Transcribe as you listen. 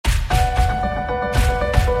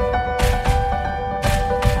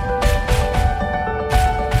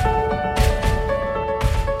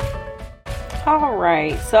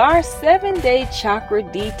right, so our 7-day chakra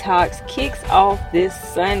detox kicks off this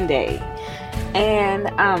Sunday, and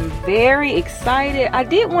I'm very excited. I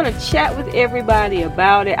did want to chat with everybody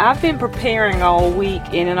about it. I've been preparing all week,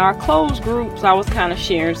 and in our closed groups I was kind of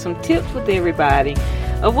sharing some tips with everybody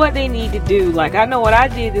of what they need to do. Like, I know what I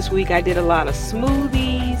did this week. I did a lot of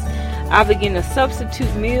smoothies. I began to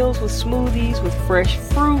substitute meals with smoothies with fresh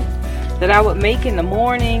fruit that I would make in the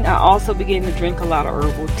morning. I also began to drink a lot of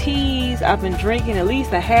herbal teas. I've been drinking at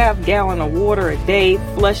least a half gallon of water a day,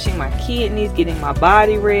 flushing my kidneys, getting my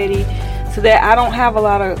body ready so that I don't have a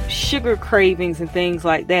lot of sugar cravings and things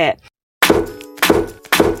like that.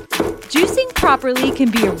 Juicing properly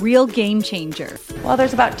can be a real game changer. Well,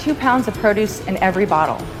 there's about 2 pounds of produce in every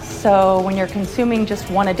bottle. So when you're consuming just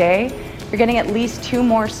one a day, you're getting at least 2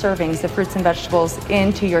 more servings of fruits and vegetables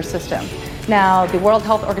into your system. Now, the World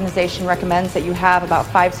Health Organization recommends that you have about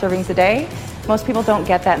 5 servings a day. Most people don't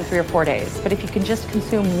get that in 3 or 4 days. But if you can just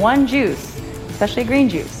consume one juice, especially green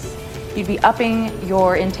juice, you'd be upping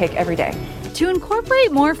your intake every day. To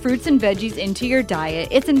incorporate more fruits and veggies into your diet,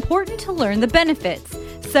 it's important to learn the benefits.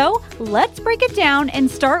 So let's break it down and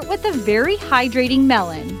start with a very hydrating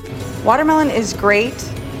melon. Watermelon is great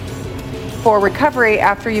for recovery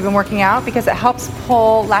after you've been working out because it helps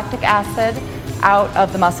pull lactic acid out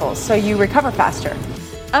of the muscles, so you recover faster.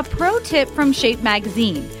 A pro tip from Shape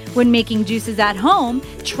Magazine: when making juices at home,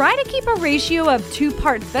 try to keep a ratio of 2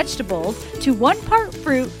 parts vegetables to 1 part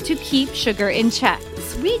fruit to keep sugar in check.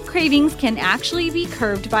 Sweet cravings can actually be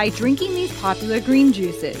curbed by drinking these popular green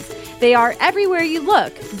juices. They are everywhere you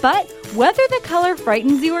look, but whether the color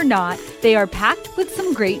frightens you or not, they are packed with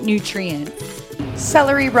some great nutrients.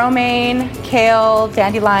 Celery, romaine, kale,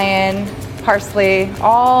 dandelion, parsley,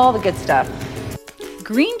 all the good stuff.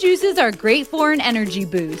 Green juices are great for an energy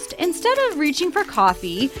boost. Instead of reaching for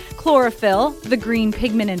coffee, chlorophyll, the green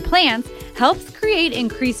pigment in plants, helps create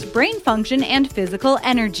increased brain function and physical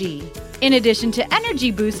energy. In addition to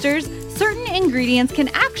energy boosters, certain ingredients can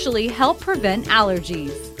actually help prevent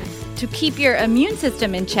allergies. To keep your immune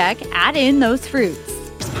system in check, add in those fruits.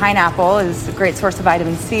 Pineapple is a great source of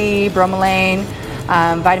vitamin C, bromelain.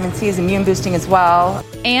 Vitamin C is immune boosting as well.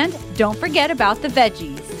 And don't forget about the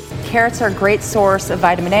veggies. Carrots are a great source of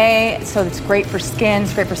vitamin A, so it's great for skin,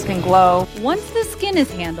 it's great for skin glow. Once the skin is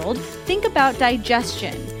handled, think about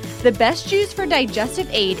digestion. The best juice for digestive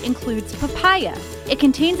aid includes papaya. It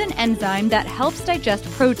contains an enzyme that helps digest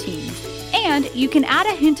proteins. And you can add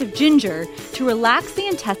a hint of ginger to relax the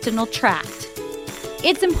intestinal tract.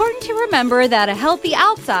 It's important to remember that a healthy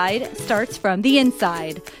outside starts from the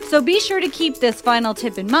inside. So be sure to keep this final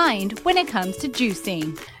tip in mind when it comes to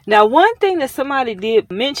juicing. Now, one thing that somebody did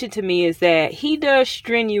mention to me is that he does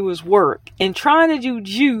strenuous work, and trying to do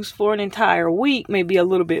juice for an entire week may be a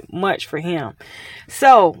little bit much for him.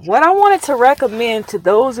 So what I wanted to recommend to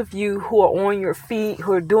those of you who are on your feet,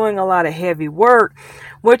 who are doing a lot of heavy work,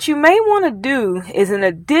 what you may want to do is, in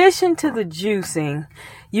addition to the juicing,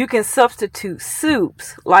 you can substitute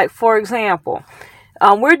soups. Like, for example,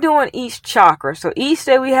 we're doing each chakra. So each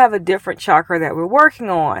day we have a different chakra that we're working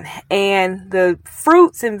on. And the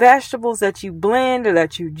fruits and vegetables that you blend or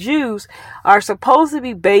that you juice are supposed to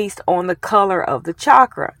be based on the color of the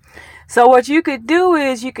chakra. So what you could do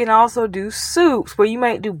is you can also do soups where you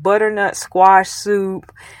might do butternut squash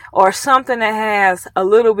soup or something that has a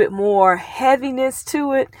little bit more heaviness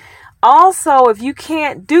to it. Also, if you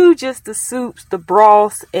can't do just the soups, the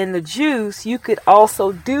broths, and the juice, you could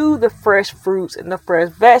also do the fresh fruits and the fresh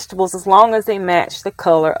vegetables as long as they match the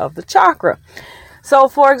color of the chakra. So,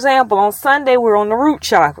 for example, on Sunday, we're on the root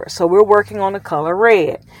chakra, so we're working on the color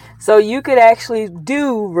red. So you could actually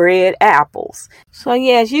do red apples. So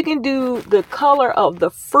yes, you can do the color of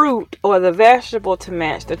the fruit or the vegetable to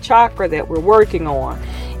match the chakra that we're working on.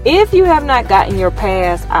 If you have not gotten your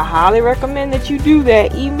pass, I highly recommend that you do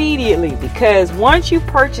that immediately, because once you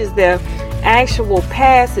purchase the actual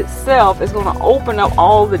pass itself, it's going to open up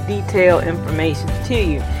all the detailed information to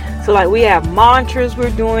you. So like we have mantras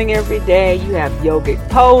we're doing every day, you have yogic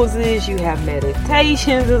poses, you have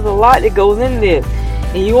meditations, there's a lot that goes in this.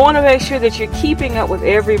 And you want to make sure that you're keeping up with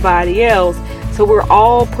everybody else, so we're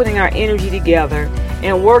all putting our energy together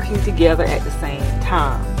and working together at the same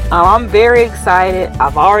time. I'm very excited.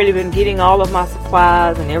 I've already been getting all of my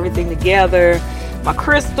supplies and everything together. My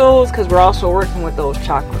crystals, because we're also working with those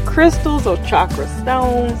chakra crystals, those chakra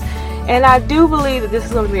stones. And I do believe that this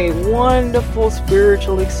is going to be a wonderful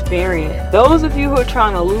spiritual experience. Those of you who are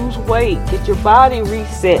trying to lose weight, get your body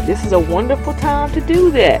reset, this is a wonderful time to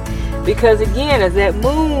do that. Because again, as that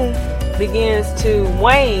moon begins to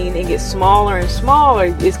wane and get smaller and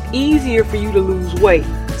smaller, it's easier for you to lose weight.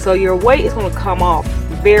 So your weight is going to come off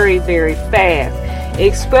very, very fast.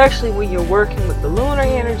 especially when you're working with the lunar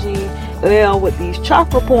energy, well, with these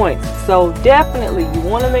chakra points. So definitely you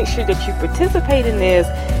want to make sure that you participate in this.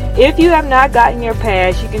 If you have not gotten your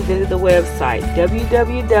pass, you can visit the website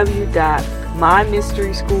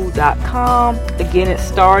www.mymysteryschool.com. Again, it's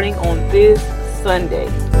starting on this Sunday.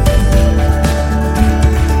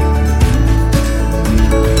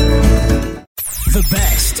 The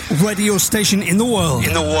best radio station in the world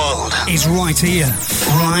is right here,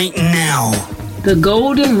 right now. The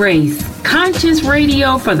Golden Race, conscious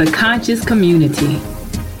radio for the conscious community.